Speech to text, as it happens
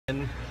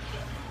Dun,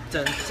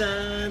 dun,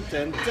 dun,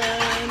 dun,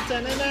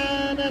 dun, dun,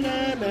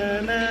 dun,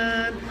 dun,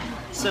 dun.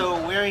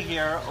 So we're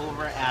here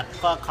over at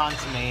Pho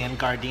Consumme in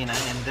Gardena,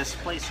 and this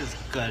place is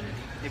good.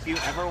 If you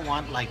ever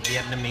want like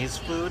Vietnamese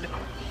food,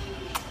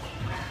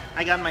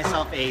 I got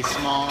myself a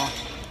small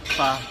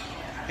pho.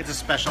 It's a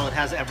special, it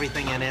has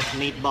everything in it,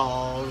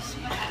 meatballs.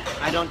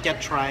 I don't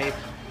get tripe.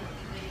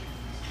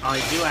 I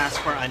do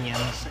ask for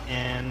onions,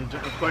 and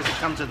of course it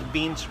comes with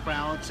bean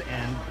sprouts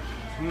and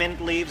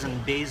mint leaves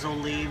and basil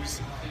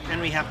leaves. And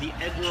we have the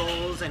egg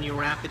rolls, and you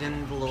wrap it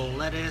in the little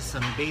lettuce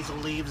and basil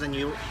leaves, and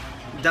you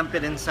dump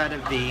it inside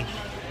of the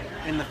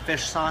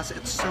fish sauce.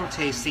 It's so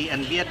tasty.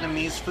 And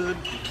Vietnamese food,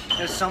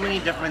 there's so many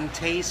different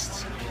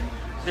tastes.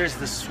 There's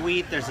the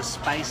sweet, there's the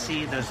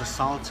spicy, there's the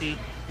salty.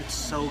 It's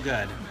so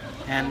good.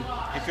 And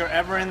if you're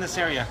ever in this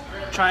area,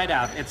 try it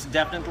out. It's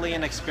definitely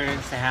an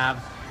experience to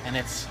have, and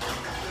it's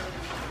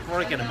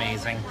freaking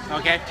amazing.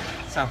 Okay,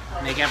 so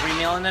make every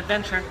meal an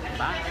adventure.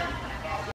 Bye.